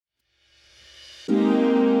Hey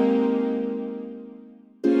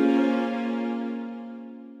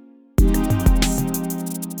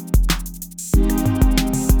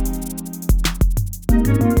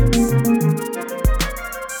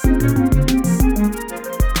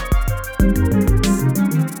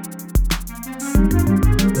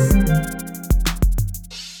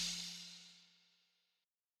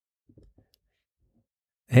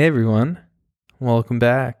everyone, welcome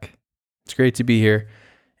back. It's great to be here,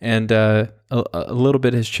 and a little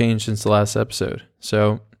bit has changed since the last episode.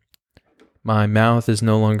 So my mouth is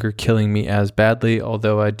no longer killing me as badly,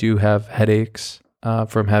 although I do have headaches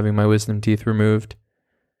from having my wisdom teeth removed.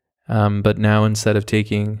 But now instead of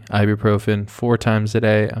taking ibuprofen 4 times a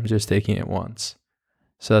day, I'm just taking it once.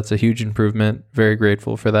 So that's a huge improvement. Very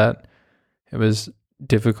grateful for that. It was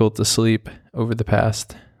difficult to sleep over the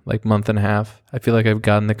past month and a half. I feel like I've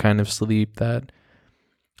gotten the kind of sleep that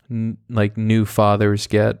new fathers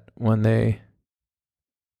get when they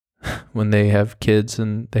have kids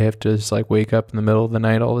and they have to just wake up in the middle of the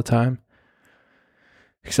night all the time.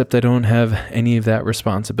 Except I don't have any of that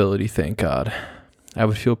responsibility, thank God. I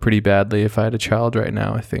would feel pretty badly if I had a child right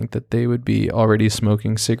now. I think that they would be already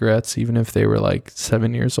smoking cigarettes even if they were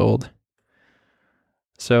 7 years old.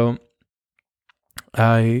 So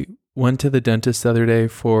I went to the dentist the other day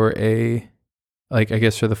for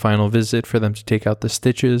for the final visit for them to take out the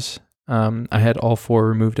stitches. I had all 4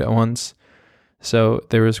 removed at once. So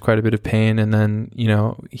there was quite a bit of pain. And then,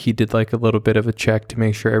 he did a little bit of a check to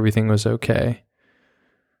make sure everything was okay.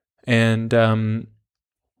 And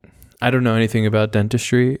I don't know anything about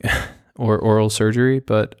dentistry or oral surgery,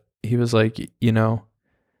 but he was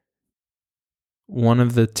one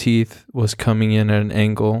of the teeth was coming in at an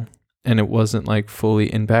angle and it wasn't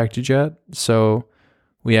fully impacted yet. So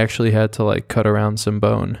we actually had to cut around some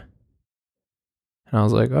bone. And I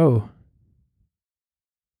was like, oh,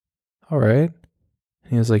 all right. And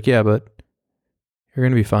he was like, yeah, but you're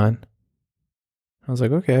going to be fine. I was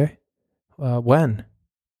like, okay. When?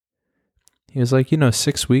 He was like,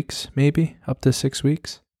 6 weeks, maybe up to 6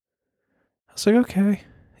 weeks. I was like, okay,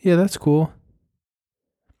 yeah, that's cool.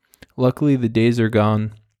 Luckily, the days are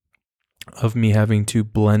gone of me having to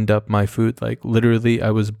blend up my food. Literally,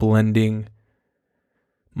 I was blending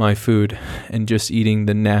my food and just eating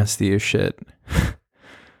the nastiest shit.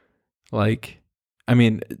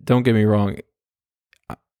 Don't get me wrong.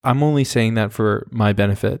 I'm only saying that for my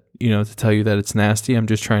benefit, to tell you that it's nasty. I'm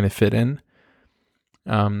just trying to fit in.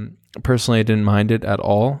 Personally, I didn't mind it at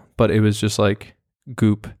all, but it was just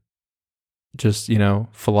goop. Just,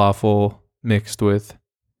 falafel mixed with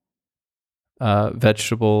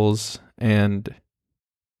vegetables and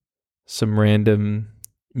some random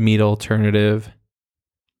meat alternative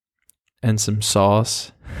and some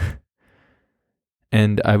sauce.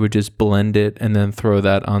 And I would just blend it and then throw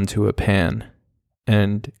that onto a pan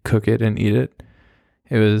and cook it and eat it.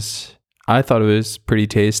 I thought it was pretty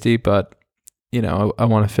tasty, but I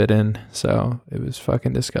want to fit in, so it was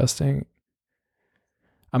fucking disgusting.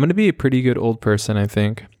 I'm going to be a pretty good old person, I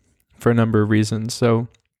think, for a number of reasons. So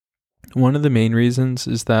one of the main reasons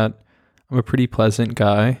is that I'm a pretty pleasant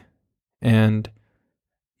guy, and,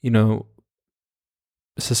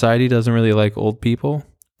 society doesn't really like old people,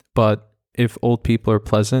 but if old people are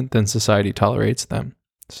pleasant, then society tolerates them.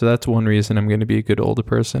 So that's one reason I'm going to be a good older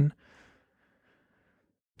person.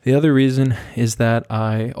 The other reason is that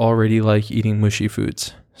I already like eating mushy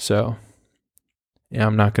foods. So, yeah,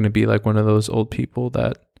 I'm not going to be one of those old people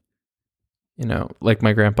that, like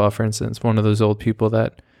my grandpa, for instance, one of those old people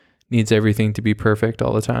that needs everything to be perfect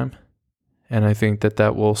all the time. And I think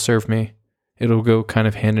that will serve me. It'll go kind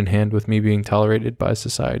of hand in hand with me being tolerated by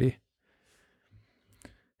society.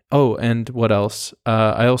 Oh, and what else?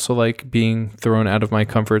 I also like being thrown out of my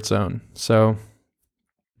comfort zone. So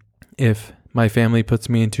if my family puts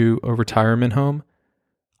me into a retirement home,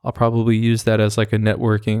 I'll probably use that as a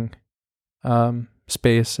networking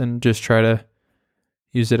space and just try to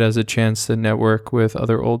use it as a chance to network with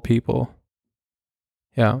other old people.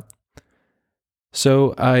 Yeah.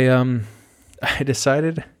 So I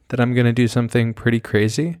decided that I'm going to do something pretty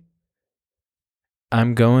crazy.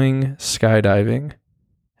 I'm going skydiving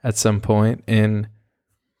at some point in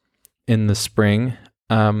the spring.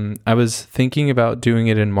 I was thinking about doing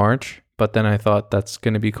it in March, but then I thought that's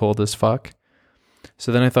going to be cold as fuck.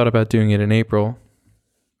 So then I thought about doing it in April.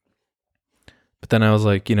 But then I was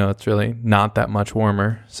like, it's really not that much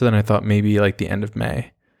warmer. So then I thought maybe the end of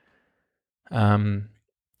May.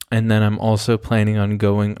 And then I'm also planning on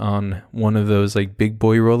going on one of those big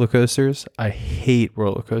boy roller coasters. I hate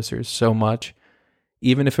roller coasters so much.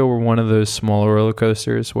 Even if it were one of those smaller roller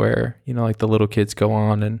coasters where, the little kids go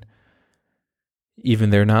on and, even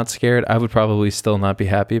they're not scared, I would probably still not be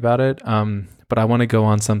happy about it. But I want to go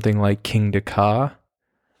on something like King Ka.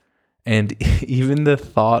 And even the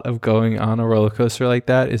thought of going on a roller coaster like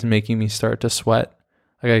that is making me start to sweat.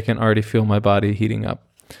 Like I can already feel my body heating up.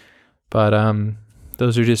 But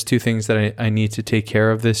those are just two things that I need to take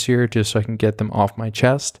care of this year just so I can get them off my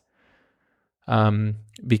chest.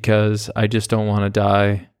 Because I just don't want to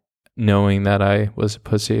die knowing that I was a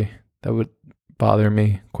pussy. That would bother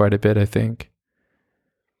me quite a bit, I think.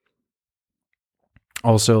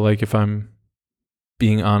 Also, like if I'm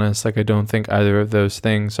being honest, like I don't think either of those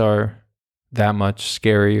things are that much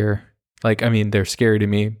scarier. Like, I mean, they're scary to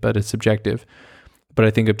me, but it's subjective. But I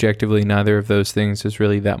think objectively, neither of those things is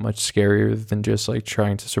really that much scarier than just like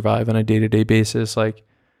trying to survive on a day-to-day basis. Like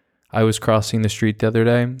I was crossing the street the other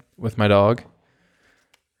day with my dog,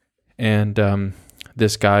 and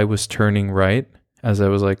this guy was turning right as I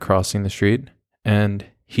was like crossing the street, and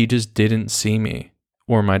he just didn't see me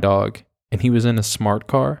or my dog. And he was in a smart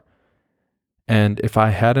car. And if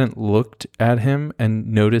I hadn't looked at him and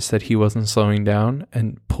noticed that he wasn't slowing down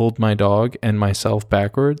and pulled my dog and myself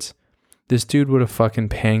backwards, this dude would have fucking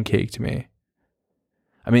pancaked me.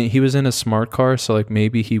 I mean, he was in a smart car, so like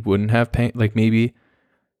maybe he wouldn't have like maybe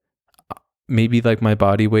like my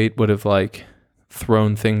body weight would have like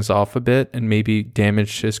thrown things off a bit and maybe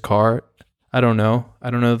damaged his car. I don't know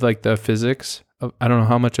like the physics. I don't know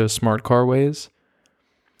how much a smart car weighs.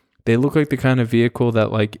 They look like the kind of vehicle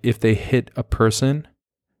that like if they hit a person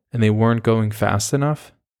and they weren't going fast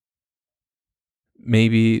enough,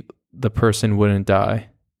 maybe the person wouldn't die.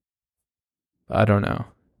 I don't know.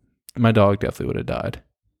 My dog definitely would have died.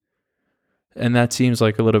 And that seems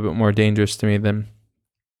like a little bit more dangerous to me than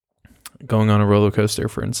going on a roller coaster,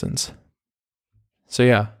 for instance. So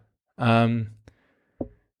yeah,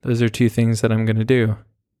 those are two things that I'm going to do.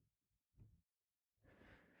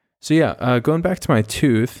 So yeah, going back to my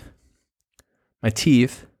teeth,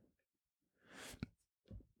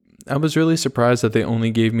 I was really surprised that they only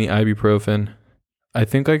gave me ibuprofen. I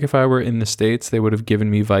think like if I were in the States, they would have given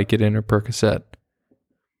me Vicodin or Percocet.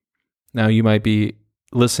 Now you might be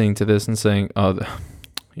listening to this and saying, oh,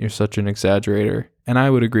 you're such an exaggerator. And I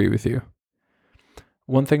would agree with you.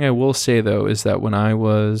 One thing I will say though, is that when I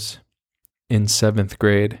was in 7th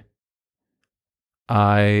grade,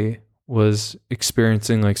 I was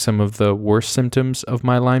experiencing like some of the worst symptoms of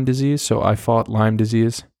my Lyme disease. So I fought Lyme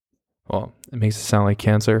disease. Well, it makes it sound like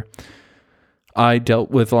cancer. I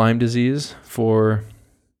dealt with Lyme disease for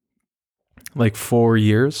like 4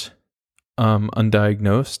 years,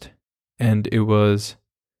 undiagnosed, and it was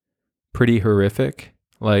pretty horrific.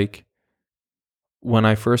 Like when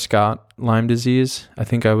I first got Lyme disease, I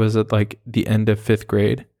think I was at like the end of 5th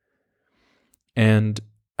grade, and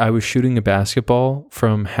I was shooting a basketball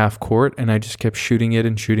from half court, and I just kept shooting it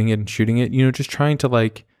and shooting it and shooting it, just trying to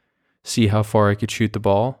like see how far I could shoot the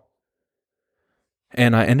ball.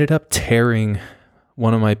 And I ended up tearing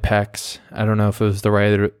one of my pecs. I don't know if it was the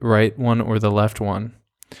right one or the left one,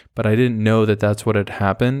 but I didn't know that that's what had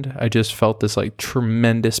happened. I just felt this like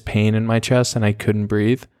tremendous pain in my chest and I couldn't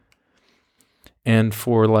breathe. And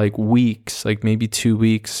for like weeks, like maybe 2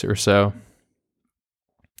 weeks or so,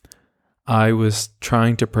 I was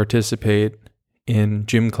trying to participate in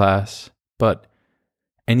gym class, but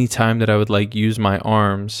anytime that I would like use my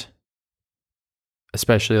arms,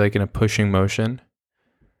 especially like in a pushing motion,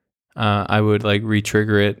 I would like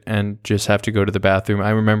re-trigger it and just have to go to the bathroom.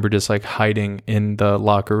 I remember just like hiding in the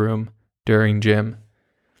locker room during gym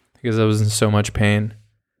because I was in so much pain.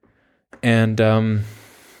 And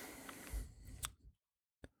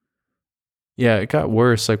yeah, it got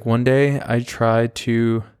worse. Like one day I tried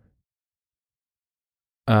to,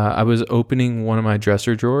 I was opening one of my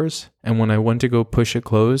dresser drawers, and when I went to go push it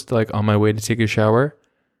closed, like on my way to take a shower,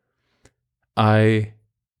 I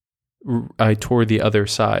tore the other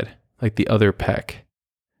side, like the other pec,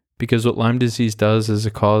 because what Lyme disease does is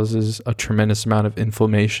it causes a tremendous amount of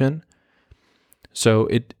inflammation. So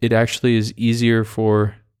it actually is easier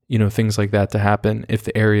for, things like that to happen if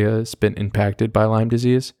the area has been impacted by Lyme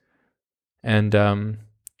disease. And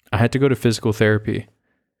I had to go to physical therapy.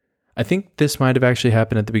 I think this might have actually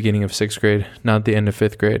happened at the beginning of 6th grade, not the end of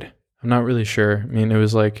 5th grade. I'm not really sure. I mean, it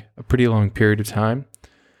was like a pretty long period of time.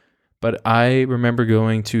 But I remember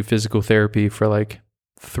going to physical therapy for like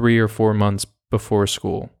 3 or 4 months before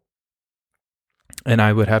school. And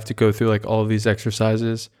I would have to go through like all of these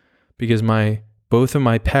exercises because both of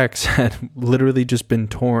my pecs had literally just been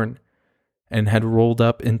torn and had rolled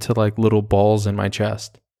up into like little balls in my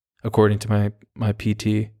chest, according to my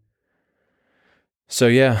PT. So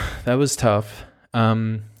yeah, that was tough.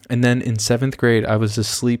 And then in 7th grade, I was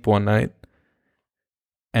asleep one night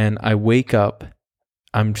and I wake up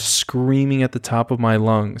I'm screaming at the top of my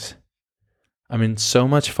lungs. I'm in so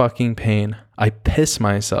much fucking pain. I piss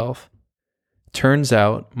myself. Turns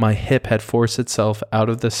out my hip had forced itself out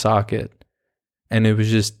of the socket and it was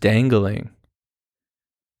just dangling.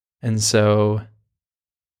 And so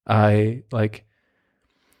I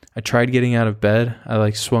tried getting out of bed.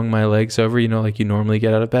 I swung my legs over, like you normally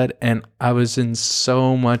get out of bed. And I was in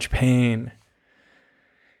so much pain.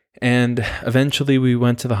 And eventually we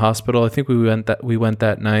went to the hospital. I think we went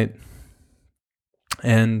that night.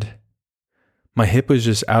 And my hip was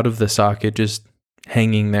just out of the socket, just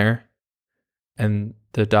hanging there. And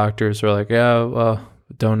the doctors were like, yeah, well,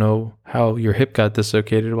 don't know how your hip got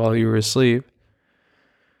dislocated while you were asleep.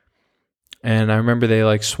 And I remember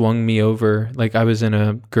they swung me over, I was in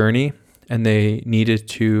a gurney and they needed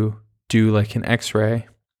to do an x-ray.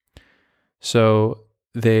 So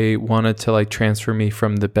they wanted to transfer me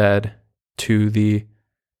from the bed to the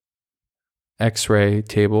x-ray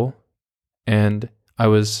table. And I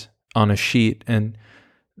was on a sheet and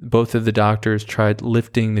both of the doctors tried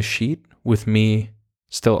lifting the sheet with me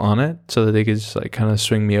still on it so that they could just kind of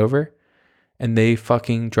swing me over. And they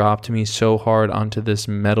fucking dropped me so hard onto this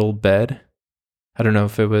metal bed. I don't know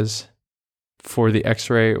if it was for the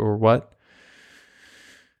x-ray or what.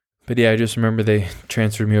 But yeah, I just remember they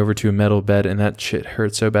transferred me over to a metal bed and that shit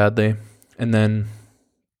hurt so badly. And then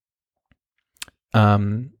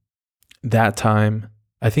that time,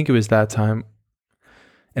 I think it was that time,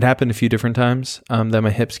 it happened a few different times that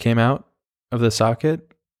my hips came out of the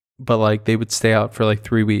socket, but they would stay out for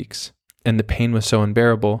 3 weeks and the pain was so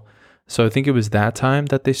unbearable. So I think it was that time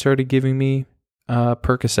that they started giving me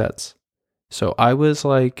Percocets. So I was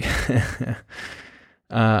I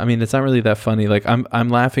mean, it's not really that funny. I'm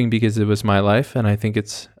laughing because it was my life, and I think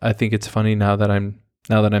it's funny now that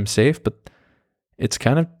I'm safe. But it's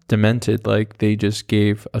kind of demented. They just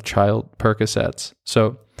gave a child Percocets.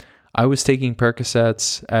 So I was taking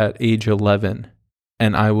Percocets at age 11,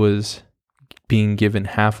 and I was being given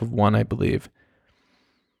half of one, I believe.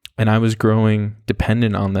 And I was growing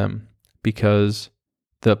dependent on them because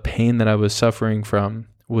the pain that I was suffering from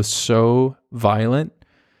was so violent.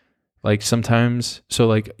 Sometimes,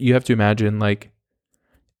 so you have to imagine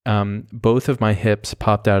both of my hips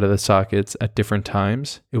popped out of the sockets at different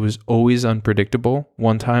times. It was always unpredictable.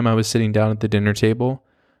 One time I was sitting down at the dinner table.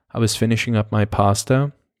 I was finishing up my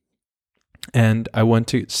pasta and I went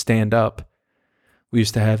to stand up. We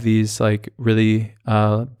used to have these really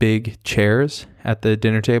big chairs at the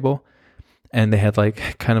dinner table and they had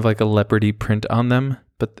kind of a leopardy print on them,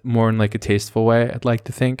 but more in a tasteful way, I'd like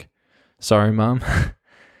to think. Sorry, Mom.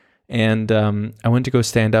 And I went to go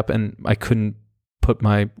stand up and I couldn't put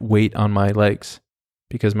my weight on my legs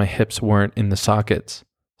because my hips weren't in the sockets.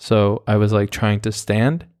 So I was trying to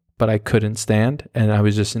stand, but I couldn't stand and I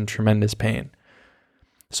was just in tremendous pain.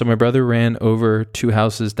 So my brother ran over 2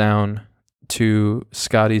 houses down to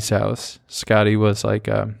Scotty's house. Scotty was I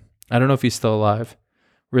don't know if he's still alive.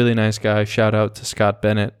 Really nice guy. Shout out to Scott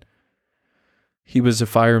Bennett. He was a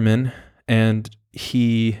fireman and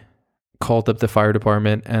he called up the fire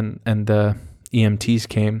department and the EMTs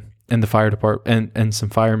came and the fire department and some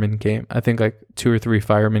firemen came. I think 2 or 3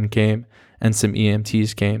 firemen came and some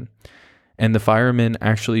EMTs came. And the firemen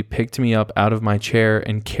actually picked me up out of my chair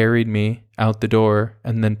and carried me out the door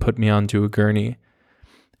and then put me onto a gurney.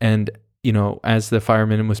 And, as the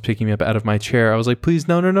fireman was picking me up out of my chair, I was like, please,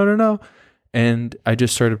 no. And I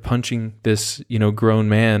just started punching this, grown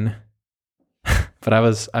man. But I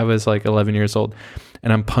was 11 years old.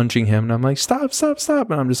 And I'm punching him and I'm like, stop.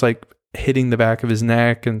 And I'm just hitting the back of his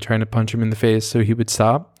neck and trying to punch him in the face so he would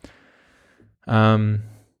stop. And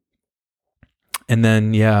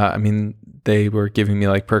then, yeah, I mean, they were giving me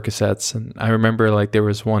Percocets. And I remember there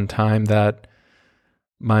was one time that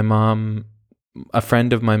my mom, a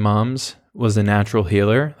friend of my mom's was a natural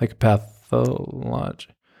healer,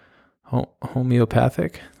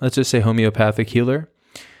 homeopathic, let's just say homeopathic healer.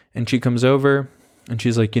 And she comes over and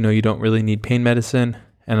she's like, you don't really need pain medicine.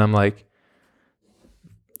 And I'm like,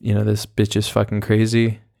 this bitch is fucking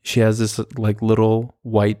crazy. She has this little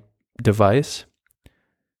white device.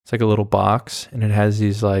 It's a little box and it has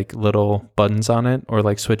these little buttons on it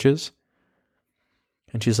or switches.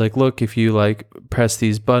 And she's like, look, if you press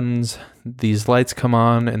these buttons, these lights come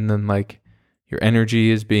on and then your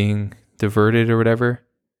energy is being diverted or whatever.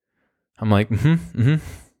 I'm like, mm-hmm.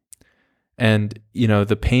 And,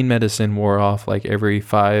 the pain medicine wore off every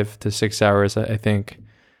 5 to 6 hours, I think.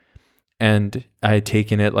 And I had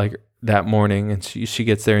taken it that morning and she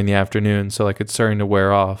gets there in the afternoon. So it's starting to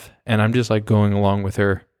wear off. And I'm just going along with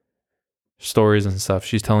her stories and stuff.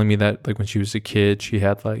 She's telling me that when she was a kid, she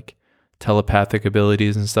had telepathic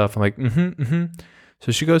abilities and stuff. I'm like, mm-hmm.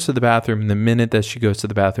 So she goes to the bathroom, and the minute that she goes to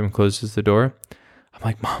the bathroom and closes the door, I'm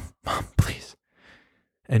like, Mom, please.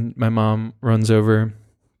 And my mom runs over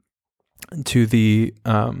to the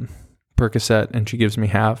Percocet, and she gives me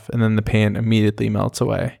half, and then the pain immediately melts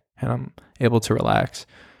away, and I'm able to relax.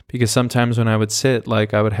 Because sometimes when I would sit,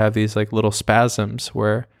 like I would have these like little spasms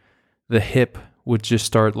where the hip would just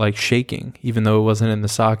start like shaking, even though it wasn't in the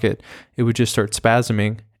socket. It would just start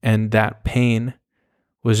spasming, and that pain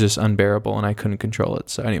was just unbearable, and I couldn't control it.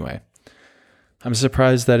 So anyway, I'm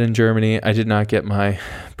surprised that in Germany I did not get my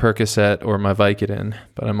Percocet or my Vicodin,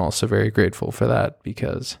 but I'm also very grateful for that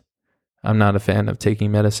because I'm not a fan of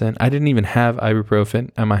taking medicine. I didn't even have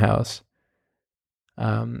ibuprofen at my house.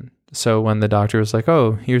 So when the doctor was like,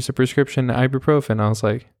 oh, here's a prescription ibuprofen, I was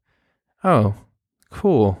like, oh,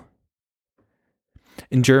 cool.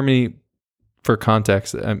 In Germany, for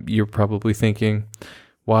context, you're probably thinking,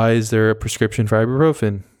 why is there a prescription for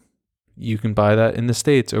ibuprofen? You can buy that in the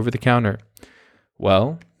States over the counter.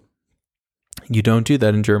 Well, you don't do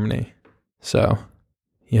that in Germany. So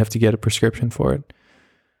you have to get a prescription for it.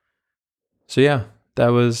 So yeah, that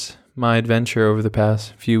was my adventure over the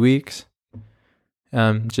past few weeks.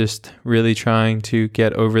 Just really trying to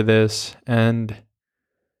get over this, and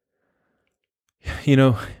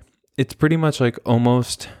it's pretty much like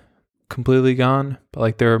almost completely gone, but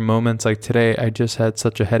like there are moments like today I just had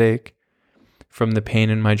such a headache from the pain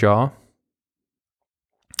in my jaw,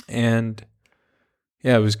 and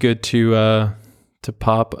yeah, it was good to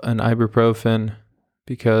pop an ibuprofen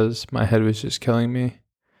because my head was just killing me.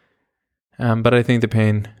 But I think the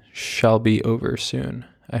pain shall be over soon,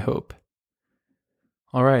 I hope.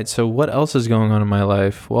 All right, so what else is going on in my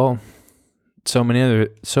life? Well, so many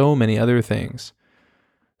other things.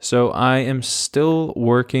 So I am still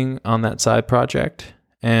working on that side project,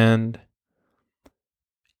 and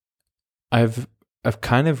I've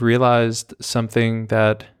kind of realized something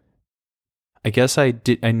that I guess I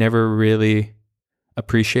never really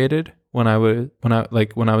appreciated when I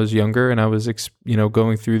was younger, and I was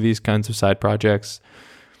going through these kinds of side projects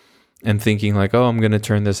and thinking like, oh, I'm going to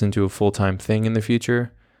turn this into a full-time thing in the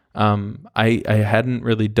future. I hadn't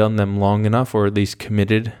really done them long enough, or at least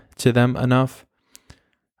committed to them enough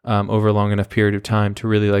over a long enough period of time to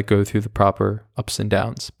really like go through the proper ups and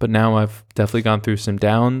downs. But now I've definitely gone through some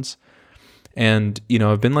downs, and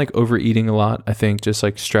I've been like overeating a lot. I think just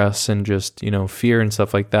like stress and just fear and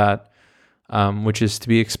stuff like that, which is to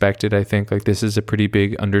be expected. I think like this is a pretty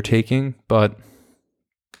big undertaking, but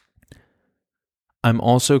I'm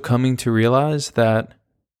also coming to realize that,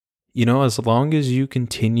 as long as you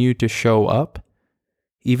continue to show up,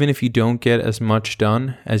 even if you don't get as much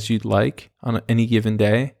done as you'd like on any given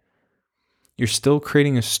day, you're still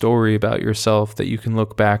creating a story about yourself that you can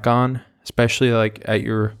look back on, especially like at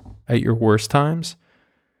your worst times.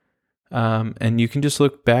 And you can just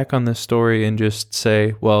look back on this story and just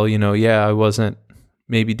say, well, yeah, I wasn't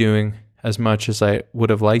maybe doing as much as I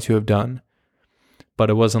would have liked to have done, but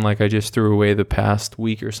it wasn't like I just threw away the past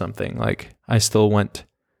week or something. Like I still went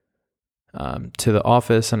to the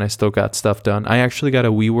office and I still got stuff done. I actually got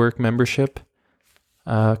a WeWork membership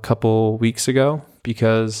a couple weeks ago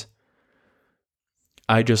because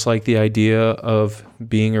I just like the idea of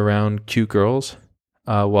being around cute girls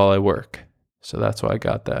while I work. So that's why I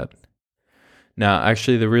got that. Now,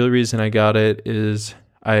 actually, the real reason I got it is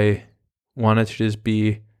I wanted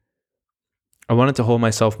to hold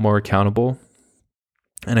myself more accountable.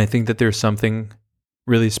 And I think that there's something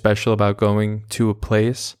really special about going to a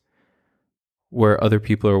place where other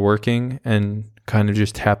people are working and kind of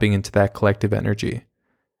just tapping into that collective energy.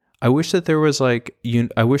 I wish that there was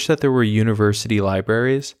I wish that there were university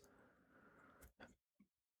libraries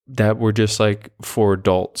that were just like for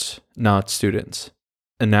adults, not students.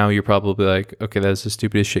 And now you're probably like, okay, that's the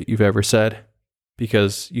stupidest shit you've ever said,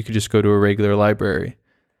 because you could just go to a regular library.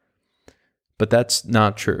 But that's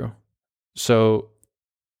not true. So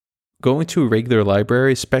going to a regular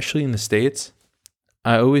library, especially in the States,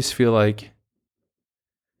 I always feel like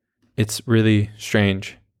it's really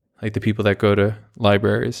strange. Like the people that go to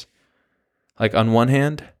libraries. Like on one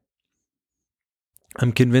hand,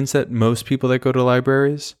 I'm convinced that most people that go to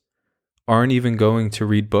libraries aren't even going to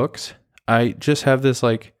read books. I just have this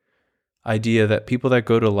like idea that people that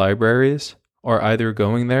go to libraries are either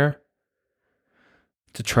going there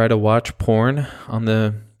to try to watch porn on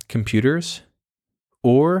the computers,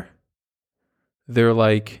 or they're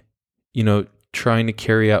like, trying to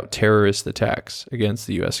carry out terrorist attacks against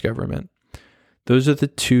the US government. Those are the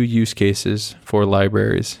two use cases for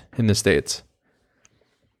libraries in the States.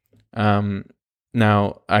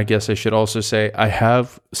 Now, I guess I should also say I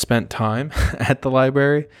have spent time at the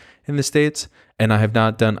library in the States, and I have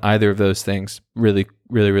not done either of those things really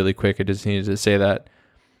really, really quick. I just needed to say that,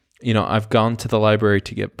 I've gone to the library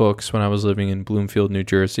to get books when I was living in Bloomfield, New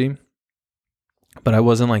Jersey, but I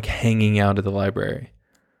wasn't like hanging out at the library.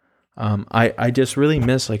 I just really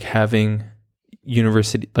miss like having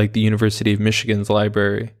the University of Michigan's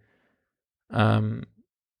library,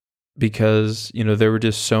 because, there were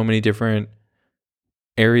just so many different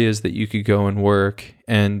areas that you could go and work,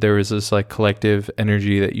 and there was this like collective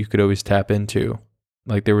energy that you could always tap into.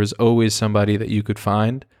 Like there was always somebody that you could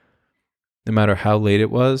find, no matter how late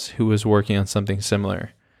it was, who was working on something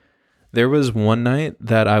similar. There was one night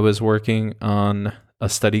that I was working on a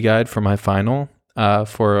study guide for my final,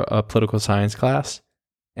 for a political science class,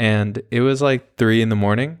 and it was like 3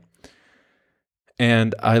 a.m.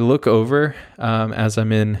 And I look over as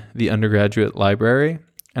I'm in the undergraduate library,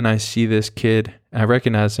 and I see this kid. I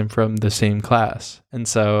recognize him from the same class, and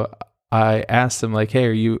so I asked him like, "Hey,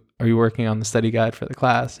 are you working on the study guide for the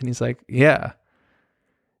class?" And he's like, "Yeah."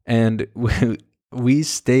 And we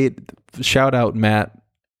stayed. Shout out Matt.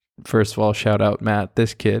 First of all, shout out Matt.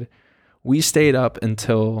 This kid. We stayed up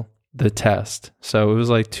until the test, so it was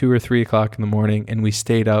like 2 or 3 o'clock in the morning, and we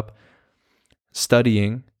stayed up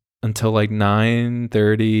studying until like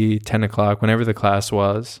 9:30, 10 o'clock, whenever the class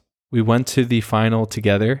was. We went to the final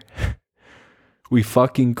together. We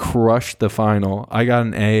fucking crushed the final. I got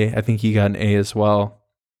an A. I think he got an A as well.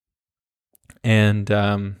 And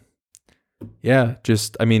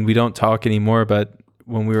we don't talk anymore, but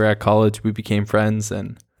when we were at college, we became friends.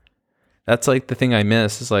 And that's like the thing I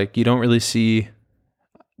miss, is like you don't really see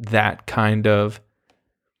you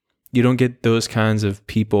don't get those kinds of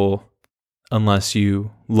people unless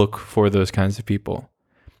you look for those kinds of people.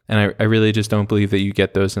 And I really just don't believe that you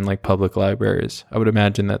get those in like public libraries. I would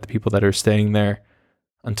imagine that the people that are staying there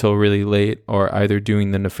until really late are either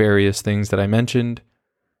doing the nefarious things that I mentioned.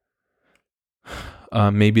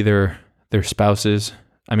 Maybe their spouses.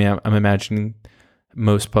 I mean, I'm imagining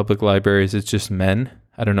most public libraries, it's just men.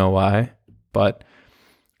 I don't know why, but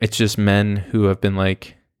it's just men who have been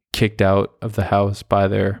like kicked out of the house by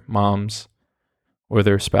their moms or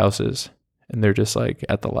their spouses. And they're just like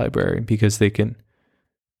at the library because they can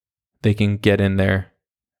get in there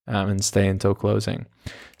and stay until closing.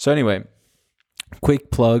 So anyway,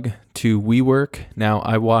 quick plug to WeWork. Now,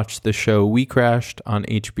 I watched the show We Crashed on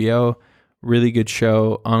HBO. Really good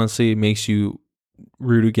show. Honestly, it makes you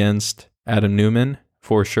root against Adam Newman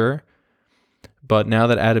for sure. But now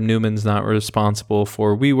that Adam Newman's not responsible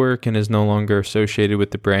for WeWork and is no longer associated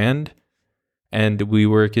with the brand, and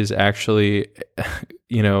WeWork is actually,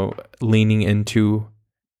 leaning into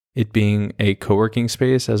it being a co-working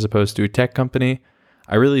space as opposed to a tech company,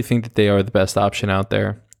 I really think that they are the best option out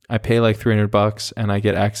there. I pay like $300 and I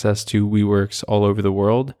get access to WeWorks all over the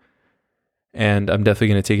world. And I'm definitely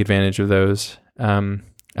going to take advantage of those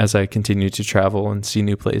as I continue to travel and see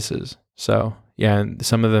new places. So yeah, and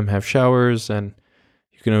some of them have showers, and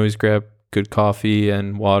you can always grab good coffee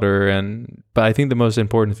and water. But I think the most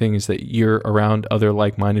important thing is that you're around other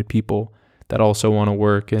like-minded people that also want to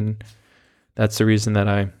work. And that's the reason that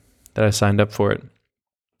I signed up for it.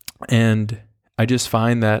 And I just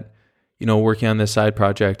find that, working on this side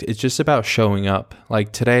project, it's just about showing up.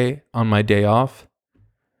 Like today on my day off,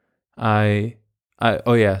 so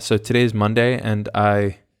today's Monday, and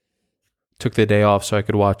I took the day off so I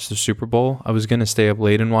could watch the Super Bowl. I was going to stay up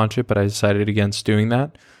late and watch it, but I decided against doing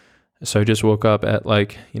that. So I just woke up at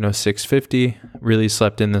 6:50, really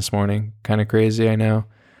slept in this morning. Kind of crazy, I know.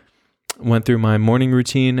 Went through my morning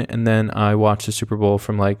routine, and then I watched the Super Bowl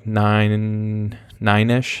from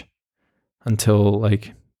 9-ish until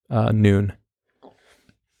noon.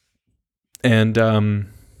 And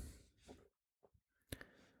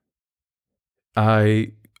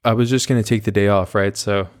I was just going to take the day off, right?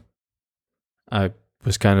 So I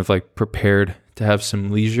was kind of prepared to have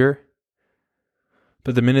some leisure.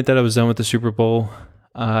 But the minute that I was done with the Super Bowl,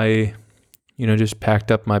 I, just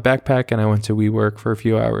packed up my backpack and I went to WeWork for a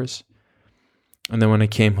few hours. And then when I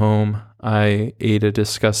came home, I ate a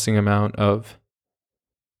disgusting amount of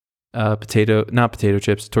tortilla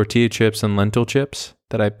chips and lentil chips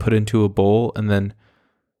that I put into a bowl. And then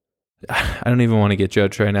I don't even want to get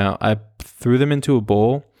judged right now. I threw them into a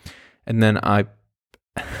bowl, and then I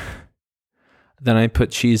put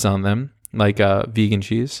cheese on them, vegan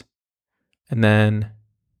cheese. And then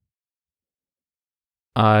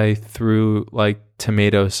I threw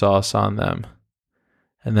tomato sauce on them.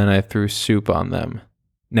 And then I threw soup on them.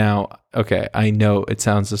 Now, okay, I know it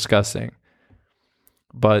sounds disgusting,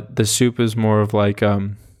 but the soup is more of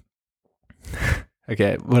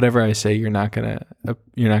okay, whatever I say, you're not gonna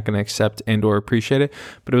accept and or appreciate it.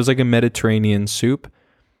 But it was like a Mediterranean soup.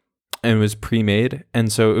 and it was pre-made,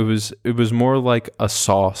 and so it was more like a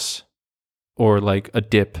sauce or like a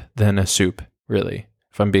dip than a soup, really,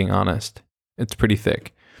 if I'm being honest. It's pretty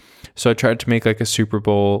thick. So I tried to make like a Super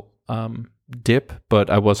Bowl dip, but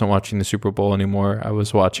I wasn't watching the Super Bowl anymore. I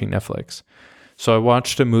was watching Netflix. So I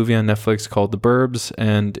watched a movie on Netflix called The Burbs,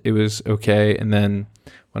 and it was okay. And then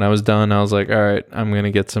when I was done, I was like, all right, I'm going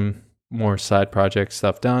to get some more side project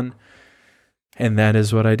stuff done. And that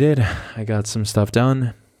is what I did. I got some stuff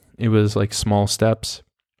done. It was like small steps,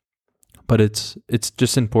 but it's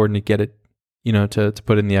just important to get it, to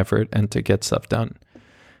put in the effort and to get stuff done.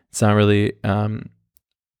 It's not really a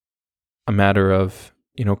matter of,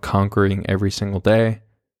 conquering every single day.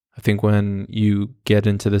 I think when you get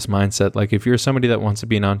into this mindset, like if you're somebody that wants to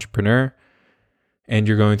be an entrepreneur and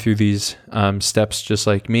you're going through these steps just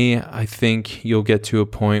like me, I think you'll get to a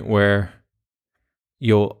point where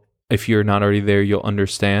if you're not already there, you'll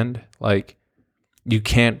understand, like, you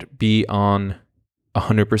can't be on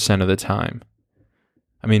 100% of the time.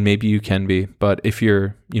 I mean, maybe you can be, but if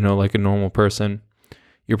you're, like a normal person,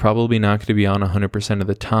 you're probably not going to be on 100% of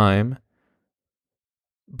the time.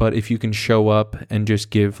 But if you can show up and just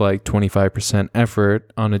give like 25%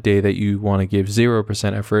 effort on a day that you want to give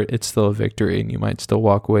 0% effort, it's still a victory, and you might still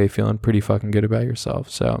walk away feeling pretty fucking good about yourself.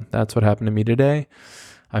 So that's what happened to me today.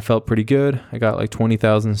 I felt pretty good. I got like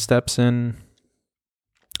 20,000 steps in,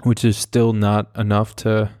 which is still not enough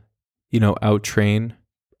to, out-train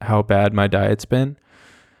how bad my diet's been.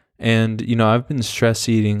 And, I've been stress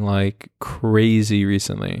eating like crazy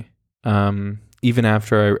recently. Even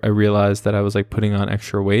after I realized that I was like putting on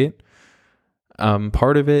extra weight.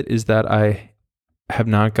 Part of it is that I have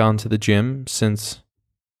not gone to the gym since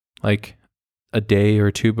like a day or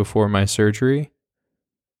two before my surgery.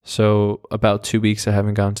 So about 2 weeks I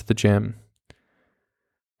haven't gone to the gym.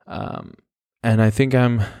 And I think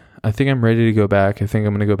I'm ready to go back. I think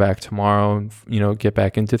I'm going to go back tomorrow and, get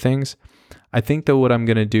back into things. I think though what I'm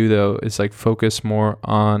going to do though is like focus more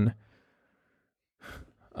on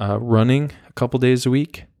running a couple days a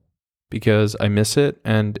week, because I miss it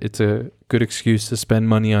and it's a good excuse to spend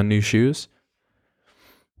money on new shoes.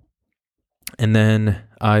 And then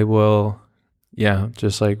I will,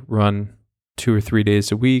 just like run 2 or 3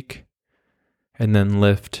 days a week, and then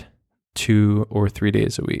lift 2 or 3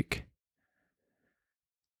 days a week.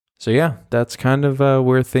 So yeah, that's kind of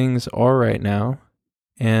where things are right now.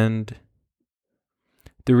 And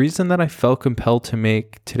the reason that I felt compelled to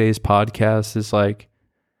make today's podcast is like,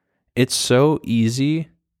 it's so easy.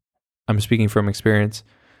 I'm speaking from experience.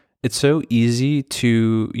 It's so easy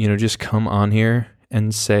to, just come on here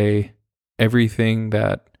and say everything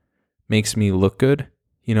that makes me look good.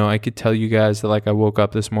 I could tell you guys that like I woke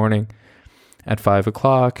up this morning at 5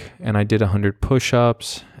 o'clock and I did 100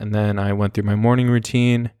 push-ups, and then I went through my morning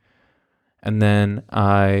routine, and then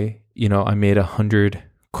I made 100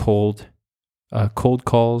 cold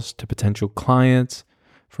calls to potential clients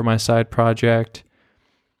for my side project.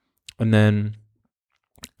 And then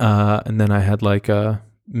I had like a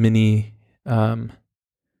mini, I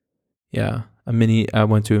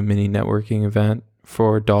went to a mini networking event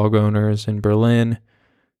for dog owners in Berlin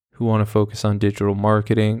who want to focus on digital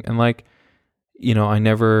marketing. And like, I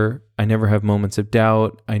never have moments of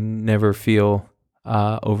doubt. I never feel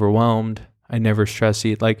overwhelmed. I never stress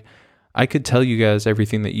eat. Like, I could tell you guys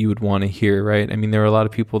everything that you would want to hear, right? I mean, there are a lot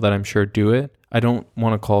of people that I'm sure do it. I don't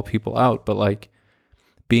want to call people out, but like,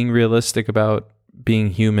 being realistic about being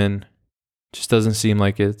human just doesn't seem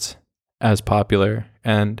like it's as popular.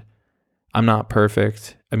 And I'm not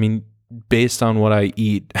perfect. I mean, based on what I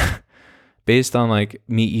eat, based on like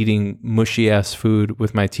me eating mushy ass food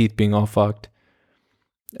with my teeth being all fucked,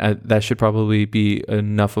 that should probably be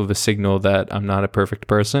enough of a signal that I'm not a perfect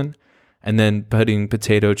person. And then putting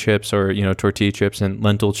potato chips or, tortilla chips and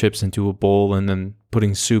lentil chips into a bowl, and then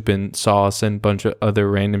putting soup and sauce and a bunch of other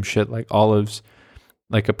random shit like olives,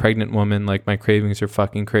 like a pregnant woman, like my cravings are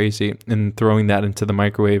fucking crazy, and throwing that into the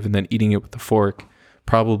microwave and then eating it with a fork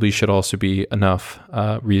probably should also be enough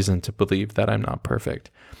reason to believe that I'm not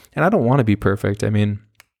perfect. And I don't want to be perfect. I mean,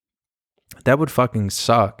 that would fucking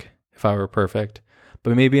suck if I were perfect.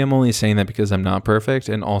 But maybe I'm only saying that because I'm not perfect,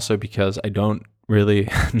 and also because I don't really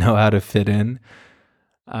know how to fit in.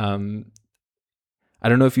 I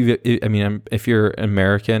don't know if if you're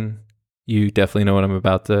American, you definitely know what I'm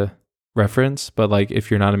about to reference, but like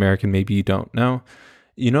if you're not American, maybe you don't know.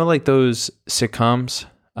 Like those sitcoms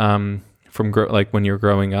from like when you're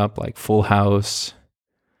growing up, like Full House,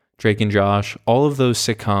 Drake and Josh, all of those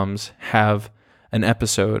sitcoms have an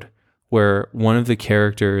episode where one of the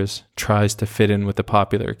characters tries to fit in with the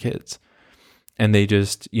popular kids, and they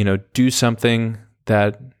just do something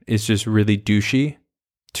that is just really douchey,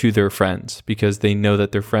 to their friends because they know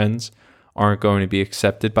that their friends aren't going to be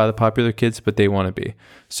accepted by the popular kids, but they want to be.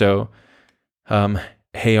 So,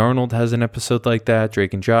 Hey Arnold has an episode like that.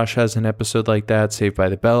 Drake and Josh has an episode like that. Saved by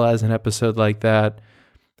the Bell has an episode like that.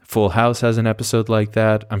 Full House has an episode like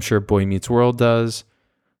that. I'm sure Boy Meets World does.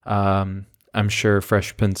 I'm sure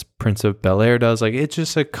Fresh Prince of Bel-Air does. Like, it's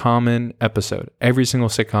just a common episode. Every single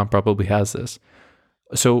sitcom probably has this.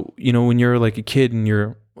 So, when you're like a kid and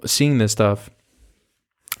you're seeing this stuff,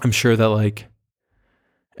 I'm sure that like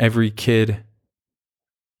every kid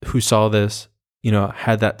who saw this,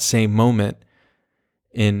 had that same moment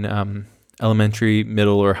in elementary,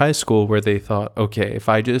 middle, or high school where they thought, okay, if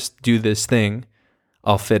I just do this thing,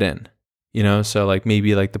 I'll fit in, So like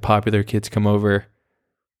maybe like the popular kids come over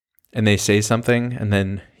and they say something and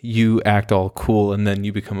then you act all cool and then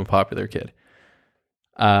you become a popular kid.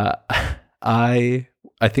 I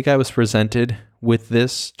think I was presented with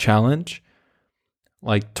this challenge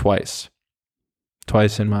like twice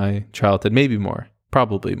in my childhood, maybe more,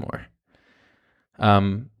 probably more.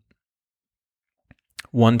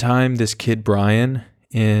 One time, this kid, Brian,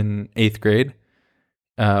 in 8th grade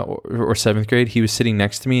or 7th grade, he was sitting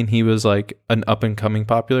next to me and he was like an up and coming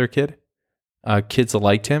popular kid. Kids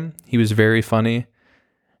liked him. He was very funny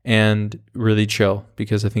and really chill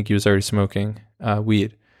because I think he was already smoking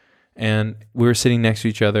weed. And we were sitting next to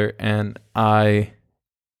each other and I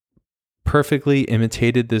perfectly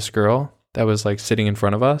imitated this girl that was like sitting in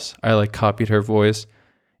front of us. I like copied her voice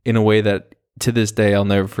in a way that to this day I'll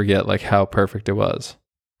never forget like how perfect it was.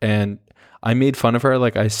 And I made fun of her,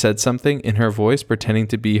 like I said something in her voice pretending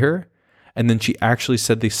to be her, and then she actually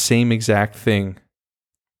said the same exact thing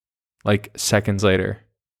like seconds later.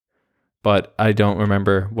 But I don't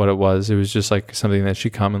remember what it was. It was just like something that she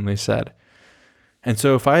commonly said. And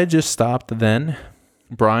so if I had just stopped then,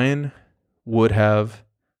 Brian would have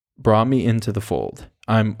brought me into the fold.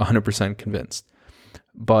 I'm 100% convinced.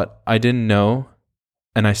 But I didn't know,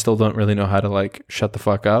 and I still don't really know how to like shut the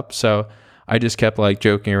fuck up. So I just kept like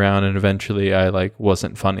joking around, and eventually I like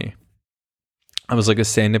wasn't funny. I was like a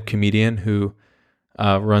stand-up comedian who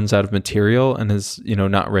runs out of material and is,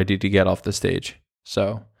 not ready to get off the stage.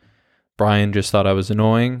 So Brian just thought I was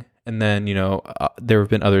annoying. And then, there have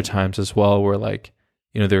been other times as well where like,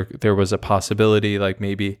 there was a possibility, like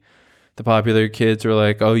maybe the popular kids were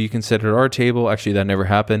like, oh, you can sit at our table. Actually, that never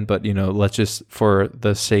happened. But, let's just, for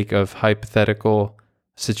the sake of hypothetical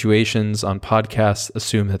situations on podcasts,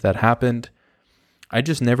 assume that happened. I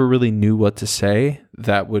just never really knew what to say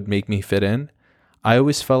that would make me fit in. I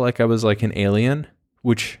always felt like I was like an alien,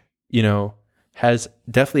 which,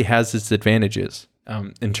 definitely has its advantages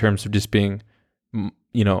in terms of just being,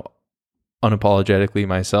 unapologetically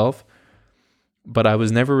myself. But I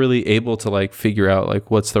was never really able to like figure out like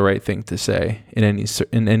what's the right thing to say in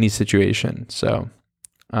any situation. So,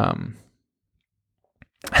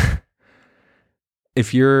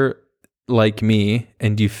 if you're like me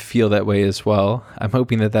and you feel that way as well, I'm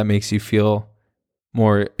hoping that makes you feel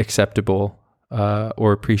more acceptable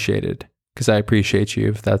or appreciated, because I appreciate you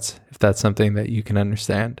if that's something that you can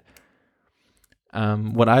understand.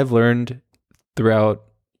 What I've learned throughout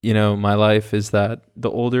my life is that the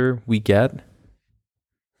older we get,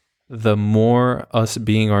 the more us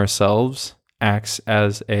being ourselves acts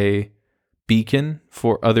as a beacon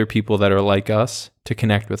for other people that are like us to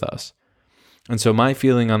connect with us. And so my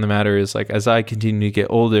feeling on the matter is like, as I continue to get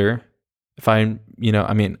older, if I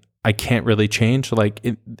can't really change, like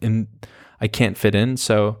I can't fit in.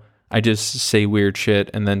 So I just say weird shit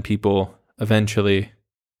and then people eventually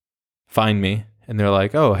find me and they're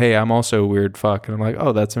like, oh, hey, I'm also a weird fuck. And I'm like,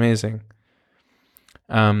 oh, that's amazing.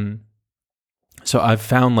 So I've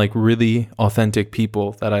found like really authentic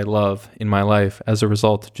people that I love in my life as a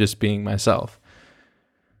result of just being myself.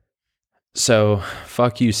 So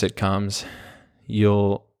fuck you, sitcoms.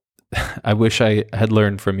 I wish I had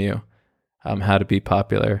learned from you how to be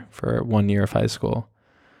popular for 1 year of high school,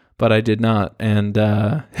 but I did not. And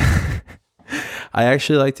I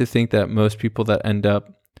actually like to think that most people that end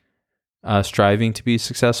up striving to be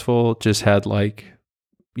successful just had like,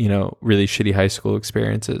 really shitty high school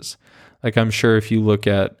experiences. Like I'm sure if you look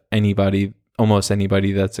at almost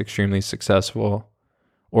anybody that's extremely successful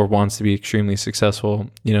or wants to be extremely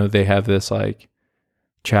successful, they have this like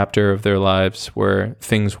chapter of their lives where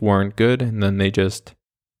things weren't good, and then they just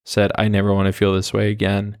said, I never want to feel this way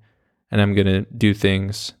again, and I'm going to do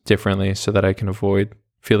things differently so that I can avoid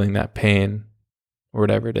feeling that pain or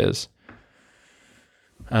whatever it is.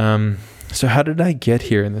 So how did I get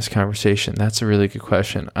here in this conversation? That's a really good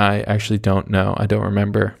question. I actually don't know. I don't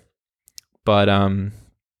remember. But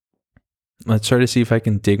let's try to see if I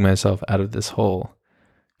can dig myself out of this hole,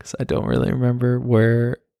 because I don't really remember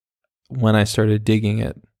when I started digging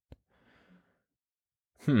it.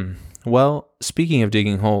 Well, speaking of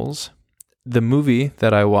digging holes, the movie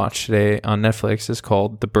that I watched today on Netflix is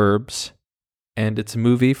called The Burbs, and it's a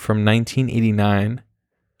movie from 1989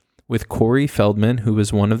 with Corey Feldman, who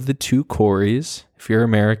was one of the two Coreys. If you're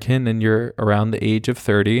American and you're around the age of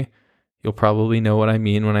 30, you'll probably know what I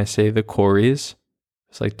mean when I say the Coreys.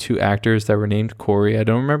 It's like two actors that were named Corey. I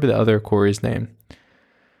don't remember the other Corey's name.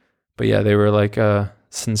 But yeah, they were like a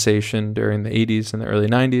sensation during the 80s and the early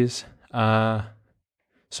 90s.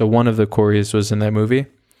 So one of the Coreys was in that movie.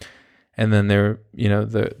 And then there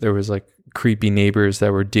was like creepy neighbors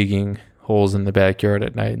that were digging holes in the backyard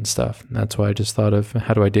at night and stuff. And that's why I just thought of,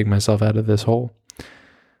 how do I dig myself out of this hole?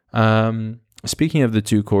 Speaking of the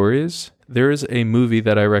two Coreys, there is a movie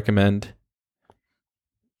that I recommend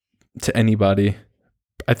to anybody.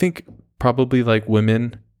 I think probably like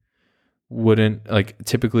women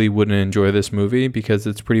typically wouldn't enjoy this movie because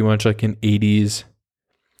it's pretty much like an 80s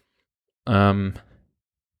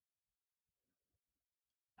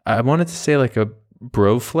I wanted to say like a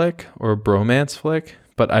bro flick or a bromance flick,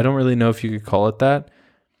 but I don't really know if you could call it that.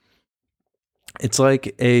 It's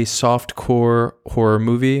like a softcore horror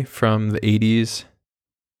movie from the 80s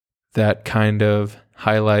that kind of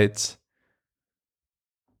highlights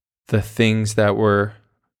the things that were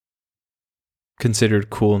considered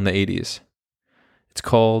cool in the 80s. It's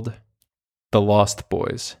called The Lost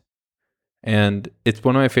Boys. And it's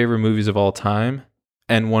one of my favorite movies of all time.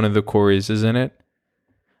 And one of the Coreys is in it.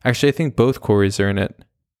 Actually, I think both Coreys are in it.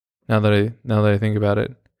 Now that I think about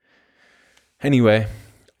it. Anyway,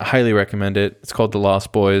 I highly recommend it. It's called The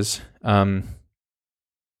Lost Boys.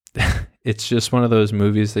 It's just one of those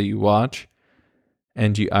movies that you watch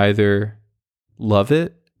and you either love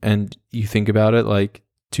it and you think about it like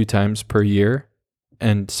 2 times per year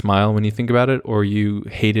and smile when you think about it, or you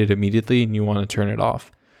hate it immediately and you want to turn it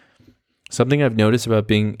off. Something I've noticed about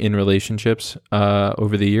being in relationships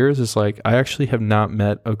over the years is like I actually have not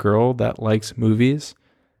met a girl that likes movies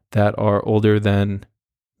that are older than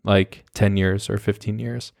like 10 years or 15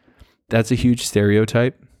 years. That's a huge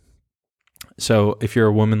stereotype. So if you're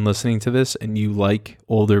a woman listening to this and you like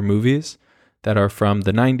older movies that are from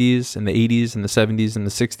the 90s and the 80s and the 70s and the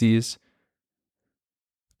 60s,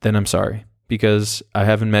 then I'm sorry, because I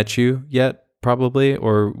haven't met you yet, probably,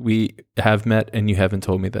 or we have met and you haven't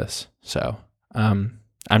told me this. So I'm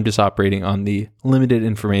just operating on the limited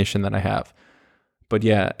information that I have. But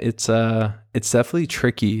yeah, it's definitely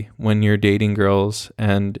tricky when you're dating girls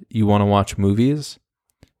and you want to watch movies,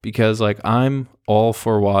 because like I'm all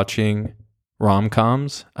for watching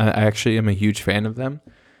rom-coms. I actually am a huge fan of them.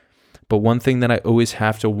 But one thing that I always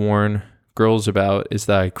have to warn girls about is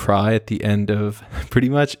that I cry at the end of pretty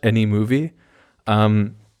much any movie,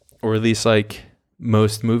 or at least like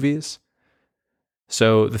most movies.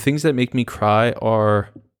 So the things that make me cry are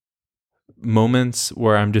moments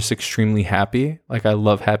where I'm just extremely happy. Like I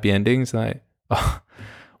love happy endings, and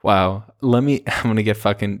wow, I'm gonna get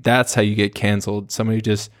fucking, that's how you get canceled. Somebody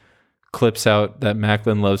just clips out that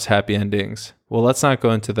Macklin loves happy endings. Well, let's not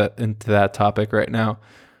go into that topic right now.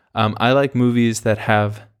 I like movies that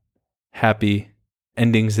have happy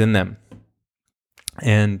endings in them.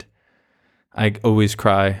 And I always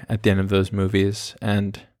cry at the end of those movies.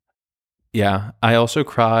 And yeah, I also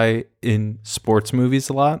cry in sports movies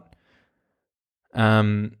a lot.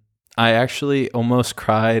 I actually almost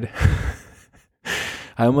cried.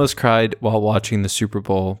 I almost cried while watching the Super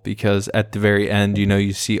Bowl, because at the very end,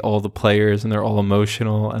 you see all the players and they're all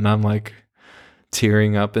emotional, and I'm like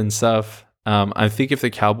tearing up and stuff. I think if the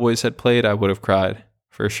Cowboys had played, I would have cried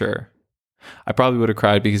for sure. I probably would have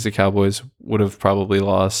cried because the Cowboys would have probably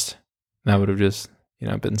lost. That would have just,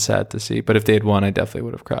 been sad to see. But if they had won, I definitely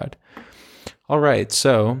would have cried. All right,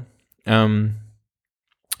 so I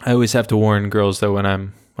always have to warn girls though when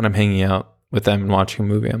I'm hanging out with them and watching a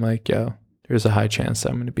movie, I'm like, yo, there's a high chance that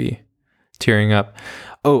I'm going to be tearing up.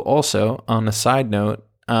 Oh, also on a side note,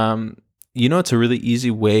 it's a really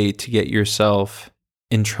easy way to get yourself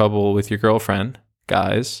in trouble with your girlfriend,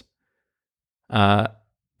 guys. A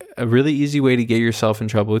really easy way to get yourself in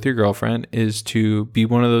trouble with your girlfriend is to be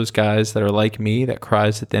one of those guys that are like me, that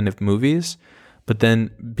cries at the end of movies, but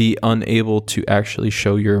then be unable to actually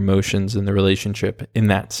show your emotions in the relationship in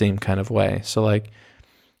that same kind of way. So like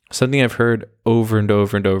something I've heard over and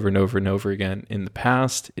over and over and over and over again in the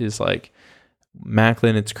past is like,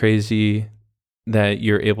 Macklin, it's crazy that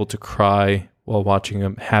you're able to cry while watching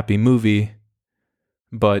a happy movie,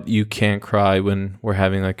 but you can't cry when we're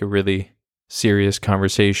having like a really serious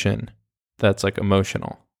conversation that's like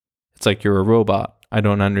emotional. It's like you're a robot. I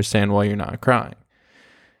don't understand why you're not crying.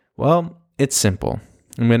 Well, it's simple.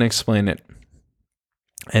 I'm going to explain it.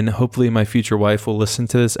 And hopefully my future wife will listen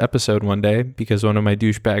to this episode one day, because one of my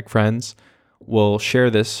douchebag friends will share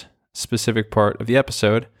this specific part of the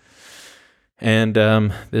episode. And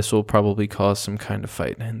this will probably cause some kind of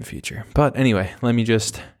fight in the future. But anyway,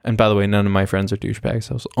 and by the way, none of my friends are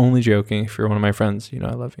douchebags. I was only joking. If you're one of my friends, you know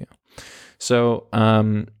I love you. So,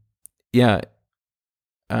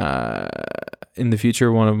 in the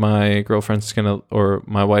future, one of my girlfriends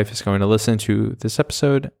my wife is going to listen to this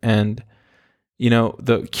episode. And,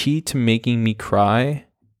 the key to making me cry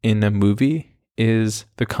in a movie is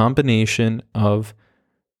the combination of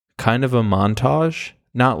kind of a montage,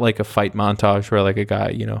 not like a fight montage where like a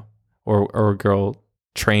guy, or a girl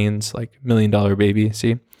trains like $1 Million Baby.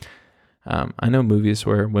 See, I know movies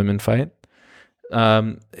where women fight.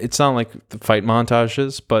 It's not like the fight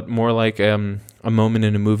montages, but more like a moment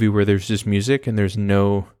in a movie where there's just music and there's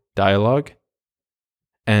no dialogue,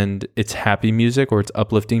 and it's happy music or it's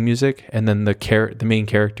uplifting music, and then the main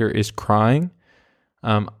character is crying,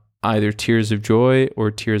 either tears of joy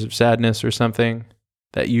or tears of sadness or something.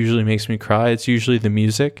 That usually makes me cry. It's usually the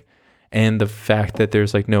music and the fact that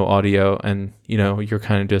there's like no audio, and you're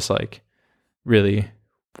kind of just like really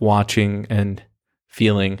watching and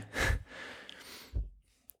feeling.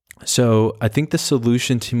 So I think the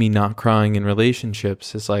solution to me not crying in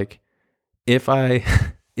relationships is like, if I'm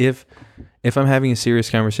having a serious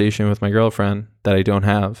conversation with my girlfriend that I don't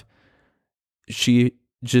have, she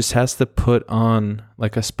just has to put on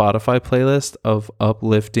like a Spotify playlist of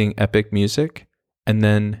uplifting epic music, and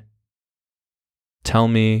then tell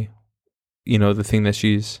me, the thing that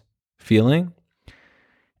she's feeling.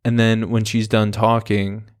 And then when she's done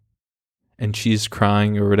talking and she's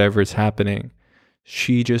crying or whatever is happening,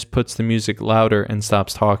 she just puts the music louder and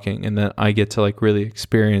stops talking. And then I get to like really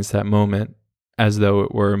experience that moment as though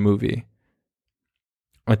it were a movie.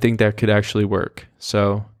 I think that could actually work.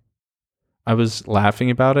 So I was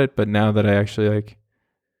laughing about it, but now that I actually like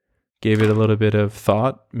gave it a little bit of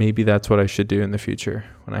thought, maybe that's what I should do in the future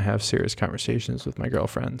when I have serious conversations with my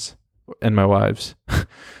girlfriends and my wives.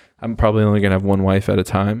 I'm probably only going to have one wife at a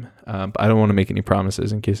time, but I don't want to make any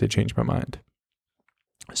promises in case I change my mind.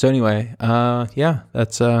 So anyway,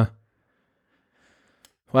 that's, wow,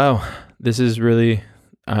 this is really,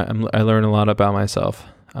 I learn a lot about myself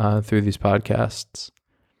through these podcasts.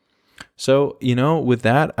 So, with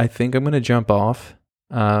that, I think I'm going to jump off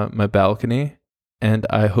my balcony, and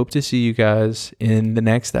I hope to see you guys in the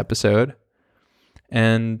next episode.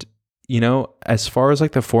 And, as far as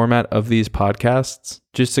like the format of these podcasts,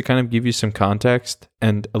 just to kind of give you some context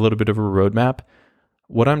and a little bit of a roadmap,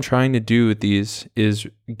 what I'm trying to do with these is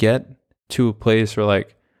get to a place where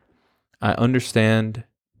like I understand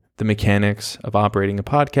the mechanics of operating a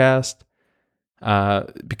podcast,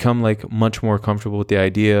 become like much more comfortable with the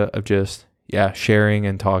idea of just, sharing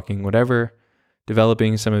and talking, whatever,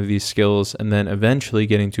 developing some of these skills, and then eventually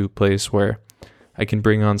getting to a place where I can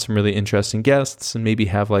bring on some really interesting guests and maybe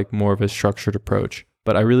have like more of a structured approach.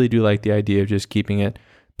 But I really do like the idea of just keeping it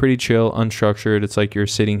pretty chill, unstructured. It's like you're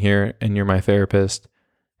sitting here and you're my therapist,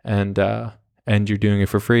 and you're doing it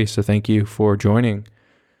for free. So thank you for joining.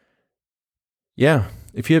 Yeah.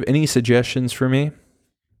 If you have any suggestions for me,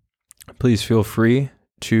 please feel free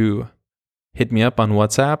to hit me up on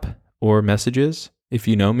WhatsApp or messages if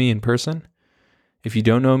you know me in person. If you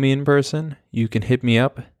don't know me in person, you can hit me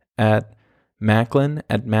up at Macklin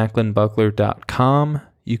at macklinbuckler.com.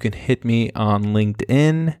 You can hit me on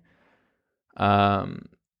LinkedIn.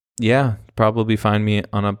 Probably find me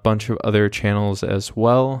on a bunch of other channels as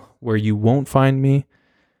well. Where you won't find me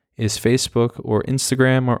is Facebook or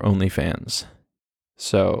Instagram or OnlyFans.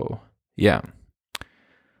 So, yeah.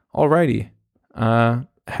 Alrighty.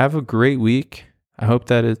 Have a great week. I hope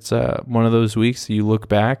that it's one of those weeks that you look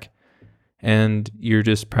back and you're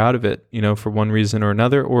just proud of it, for one reason or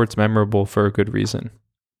another, or it's memorable for a good reason.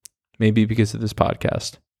 Maybe because of this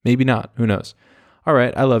podcast. Maybe not. Who knows? All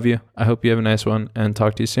right. I love you. I hope you have a nice one, and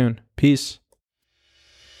talk to you soon. Peace.